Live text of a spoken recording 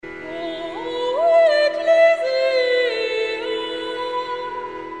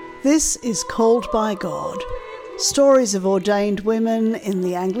This is Called by God, stories of ordained women in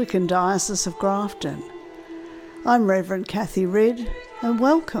the Anglican Diocese of Grafton. I'm Reverend Kathy Ridd, and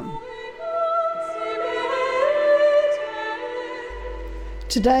welcome.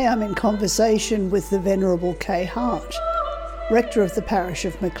 Today I'm in conversation with the Venerable Kay Hart, Rector of the Parish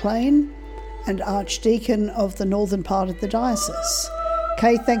of Maclean and Archdeacon of the northern part of the diocese.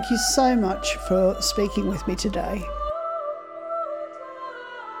 Kay, thank you so much for speaking with me today.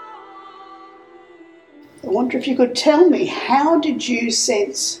 I wonder if you could tell me, how did you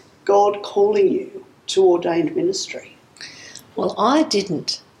sense God calling you to ordained ministry? Well, I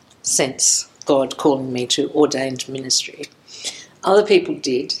didn't sense God calling me to ordained ministry. Other people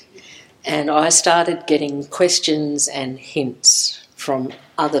did, and I started getting questions and hints from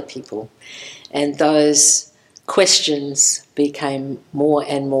other people, and those questions became more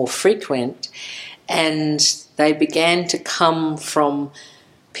and more frequent, and they began to come from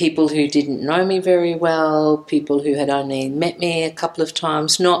people who didn't know me very well, people who had only met me a couple of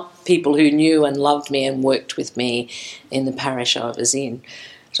times, not people who knew and loved me and worked with me in the parish I was in.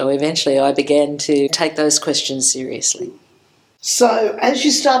 So eventually I began to take those questions seriously. So as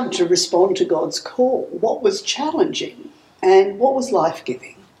you started to respond to God's call, what was challenging and what was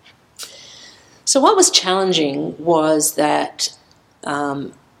life-giving? So what was challenging was that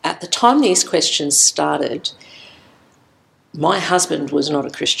at the time these questions started, my husband was not a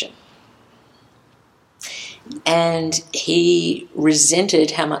Christian, and he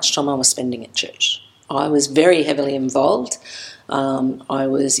resented how much time I was spending at church. I was very heavily involved. I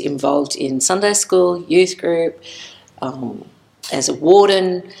was involved in Sunday school, youth group, as a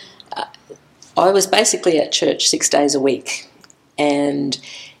warden. I was basically at church 6 days a week, and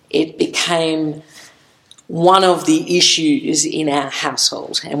it became one of the issues in our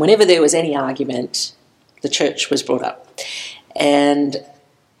household. And whenever there was any argument, the church was brought up. And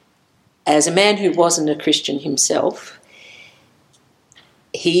as a man who wasn't a Christian himself,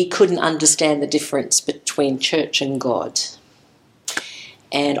 he couldn't understand the difference between church and God.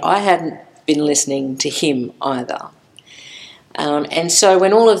 And I hadn't been listening to him either. And so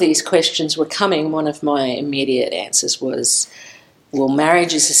when all of these questions were coming, one of my immediate answers was, well,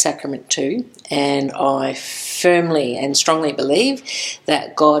 marriage is a sacrament too, and I firmly and strongly believe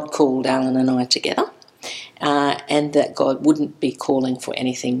that God called Alan and I together, and that God wouldn't be calling for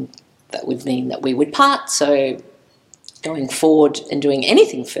anything that would mean that we would part. So going forward and doing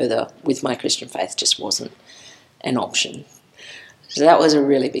anything further with my Christian faith just wasn't an option. So that was a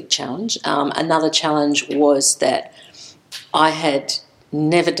really big challenge. Another challenge was that I had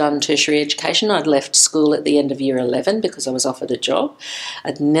never done tertiary education. I'd left school at the end of year 11 because I was offered a job.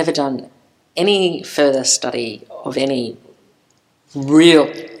 I'd never done any further study of any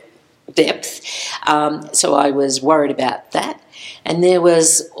real depth, so I was worried about that. And there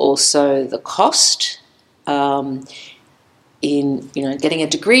was also the cost. Getting a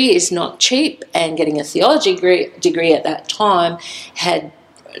degree is not cheap, and getting a theology degree at that time had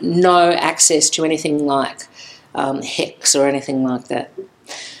no access to anything like HECS or anything like that.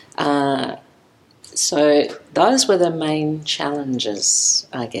 So those were the main challenges,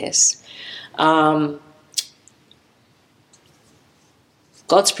 I guess.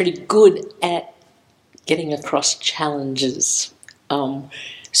 God's pretty good at getting across challenges.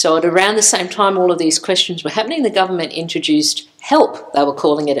 So at around the same time all of these questions were happening, the government introduced HELP, they were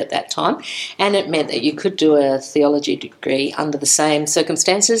calling it at that time, and it meant that you could do a theology degree under the same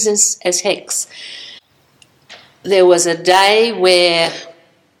circumstances as HECS. There was a day where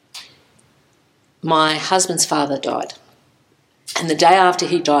my husband's father died, and the day after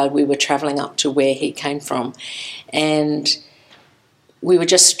he died we were travelling up to where he came from, and we were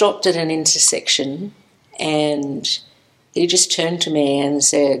just stopped at an intersection, and he just turned to me and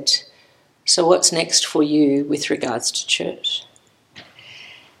said, "So what's next for you with regards to church?"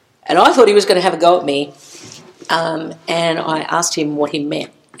 And I thought he was going to have a go at me, and I asked him what he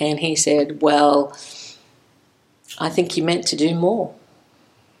meant, and he said, "Well, I think you meant to do more."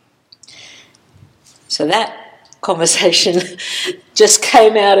 So that conversation just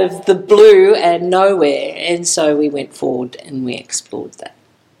came out of the blue and nowhere, and so we went forward and we explored that.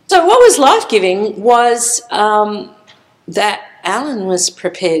 So what was life-giving was that Alan was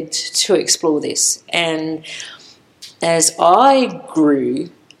prepared to explore this, and as I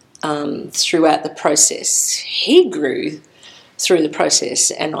grew throughout the process, he grew through the process.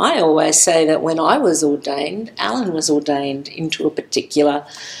 And I always say that when I was ordained, Alan was ordained into a particular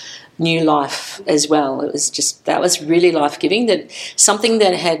new life as well. It was just, that was really life-giving, that something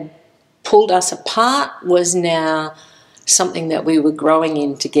that had pulled us apart was now something that we were growing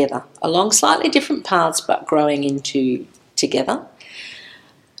in together, along slightly different paths, but growing into together.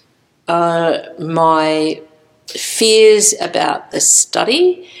 my fears about the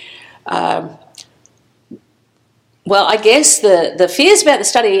study, well, I guess the fears about the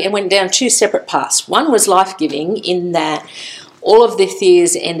study went down two separate paths. One was life-giving in that all of the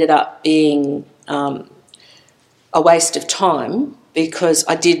fears ended up being a waste of time because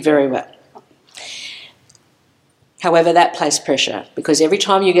I did very well. However, that placed pressure because every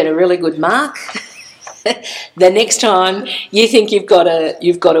time you get a really good mark, the next time you think you've got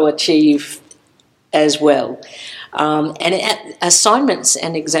to achieve as well. And assignments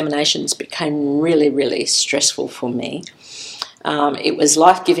and examinations became really, really stressful for me. It was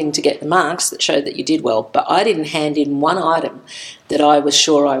life-giving to get the marks that showed that you did well, but I didn't hand in one item that I was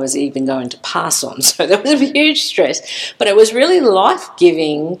sure I was even going to pass on, so there was a huge stress. But it was really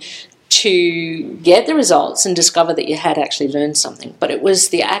life-giving to get the results and discover that you had actually learned something. But it was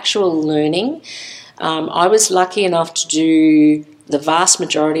the actual learning. I was lucky enough to do the vast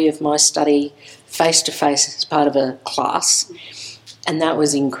majority of my study face-to-face as part of a class, and that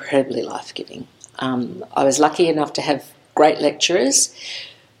was incredibly life-giving. I was lucky enough to have great lecturers,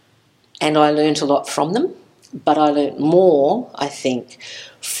 and I learnt a lot from them, but I learnt more, I think,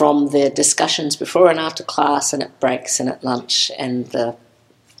 from the discussions before and after class and at breaks and at lunch and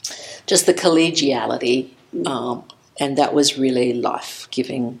just the collegiality, and that was really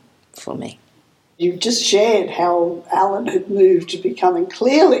life-giving for me. You've just shared how Alan had moved to becoming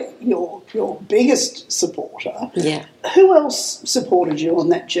clearly your biggest supporter. Yeah. Who else supported you on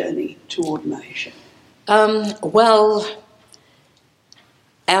that journey to ordination? Well,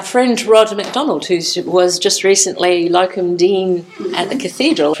 our friend Rod MacDonald, who was just recently locum dean at the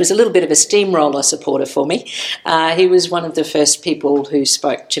cathedral, was a little bit of a steamroller supporter for me. He was one of the first people who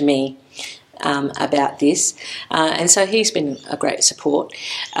spoke to me about this, and so he's been a great support.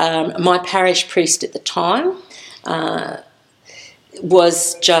 My parish priest at the time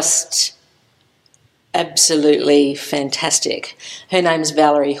was just absolutely fantastic. Her name's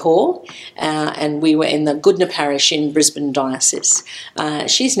Valerie Hall, and we were in the Goodna parish in Brisbane Diocese.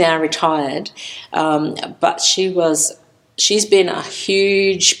 She's now retired, but she's been a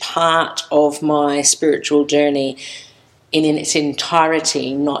huge part of my spiritual journey in its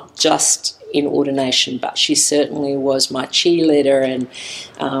entirety, not just in ordination, but she certainly was my cheerleader and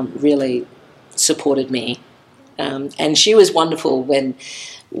really supported me. And she was wonderful when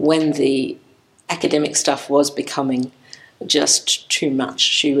the academic stuff was becoming just too much.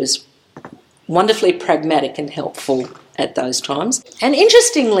 She was wonderfully pragmatic and helpful at those times. And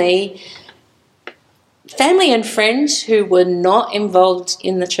interestingly, family and friends who were not involved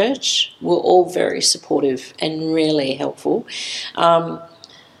in the church were all very supportive and really helpful.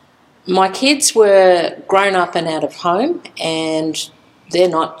 My kids were grown up and out of home, and they're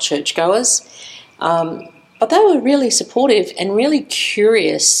not churchgoers, but they were really supportive and really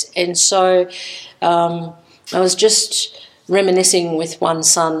curious. And so I was just reminiscing with one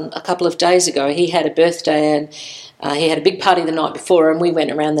son a couple of days ago. He had a birthday, and he had a big party the night before, and we went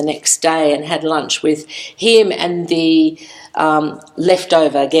around the next day and had lunch with him and the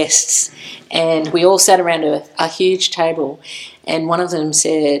leftover guests, and we all sat around a huge table, and one of them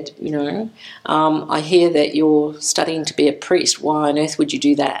said, I hear that you're studying to be a priest. Why on earth would you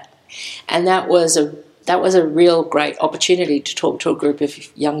do that? And that was a real great opportunity to talk to a group of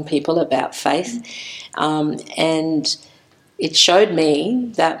young people about faith, and it showed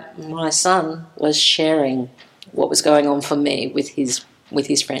me that my son was sharing what was going on for me with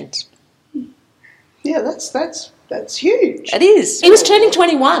his friends. Yeah, that's huge. It is. He was turning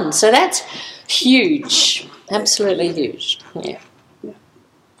 21, so that's huge. Absolutely huge. Yeah.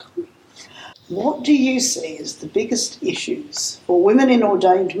 What do you see as the biggest issues for women in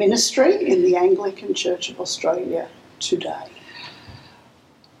ordained ministry in the Anglican Church of Australia today?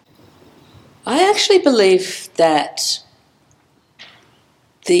 I actually believe that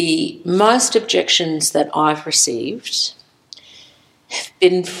the most objections that I've received have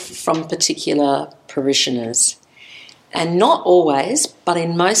been from particular parishioners. And not always, but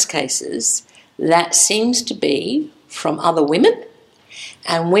in most cases, that seems to be from other women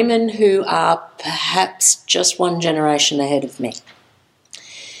and women who are perhaps just one generation ahead of me.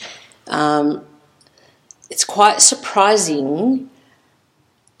 It's quite surprising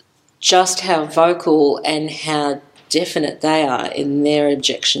just how vocal and how definite they are in their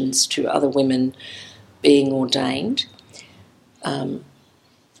objections to other women being ordained.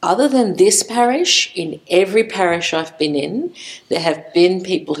 Other than this parish, in every parish I've been in, there have been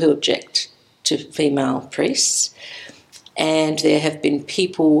people who object to female priests, and there have been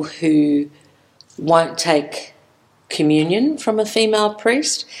people who won't take communion from a female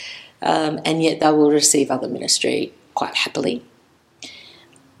priest, and yet they will receive other ministry quite happily.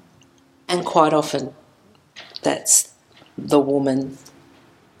 And quite often that's the woman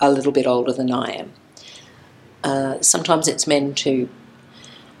a little bit older than I am. Sometimes it's men too.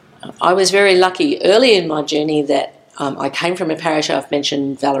 I was very lucky early in my journey that I came from a parish. I've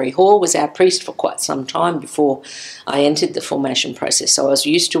mentioned Valerie Hall was our priest for quite some time before I entered the formation process. So I was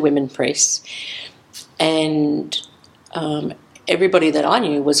used to women priests, and everybody that I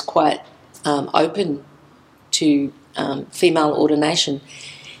knew was quite open to female ordination.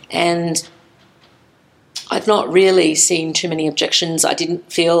 And I've not really seen too many objections. I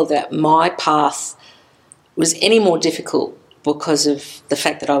didn't feel that my path was any more difficult because of the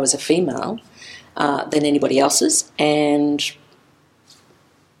fact that I was a female than anybody else's. And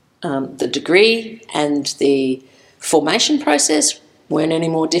the degree and the formation process weren't any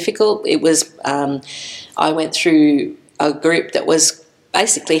more difficult. It was, I went through a group that was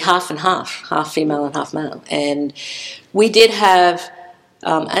basically half and half female and half male. And we did have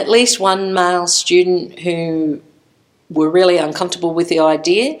at least one male student who were really uncomfortable with the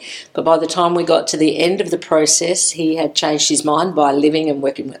idea, but by the time we got to the end of the process, he had changed his mind by living and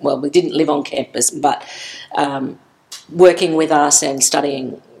working. Well, we didn't live on campus, but working with us and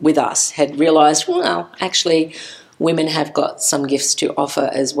studying with us, had realised, well, actually, women have got some gifts to offer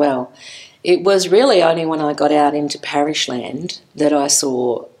as well. It was really only when I got out into parish land that I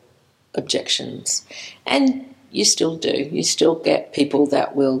saw objections. And you still do. You still get people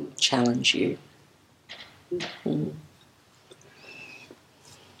that will challenge you. Mm-hmm.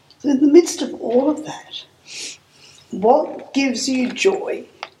 So in the midst of all of that, what gives you joy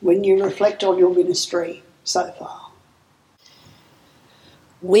when you reflect on your ministry so far?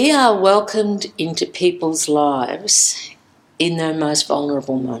 We are welcomed into people's lives in their most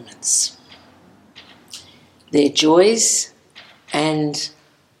vulnerable moments. Their joys and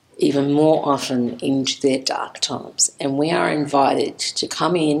even more often into their dark times. And we are invited to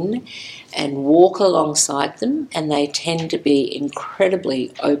come in and walk alongside them, and they tend to be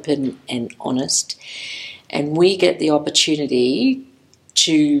incredibly open and honest. And we get the opportunity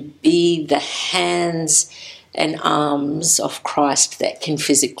to be the hands and arms of Christ that can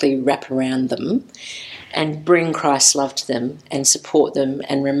physically wrap around them and bring Christ's love to them and support them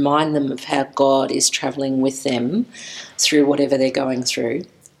and remind them of how God is travelling with them through whatever they're going through.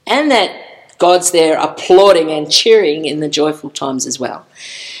 And that God's there applauding and cheering in the joyful times as well.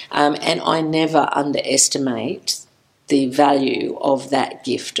 And I never underestimate the value of that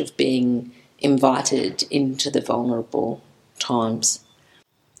gift of being invited into the vulnerable times.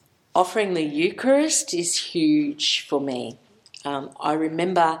 Offering the Eucharist is huge for me. I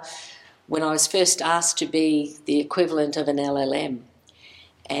remember when I was first asked to be the equivalent of an LLM,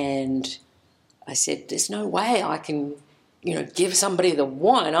 and I said, there's no way I can give somebody the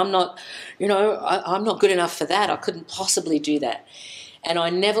wine. I'm not good enough for that. I couldn't possibly do that. And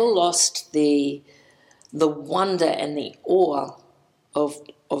I never lost the wonder and the awe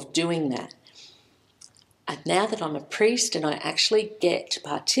of doing that. And now that I'm a priest and I actually get to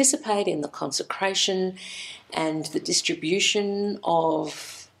participate in the consecration and the distribution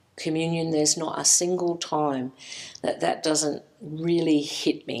of communion, there's not a single time that doesn't really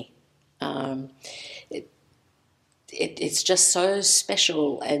hit me. It's just so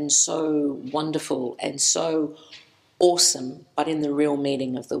special and so wonderful and so awesome, but in the real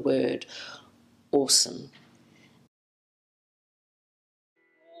meaning of the word, awesome.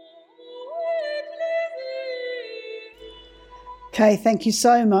 Kay, thank you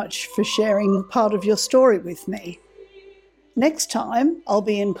so much for sharing part of your story with me. Next time, I'll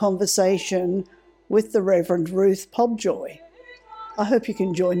be in conversation with the Reverend Ruth Pobjoy. I hope you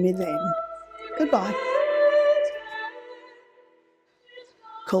can join me then. Goodbye.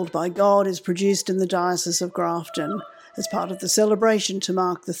 Called by God is produced in the Diocese of Grafton as part of the celebration to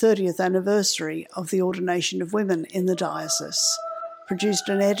mark the 30th anniversary of the ordination of women in the diocese. Produced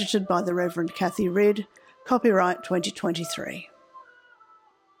and edited by the Reverend Kathy Ridd. Copyright 2023.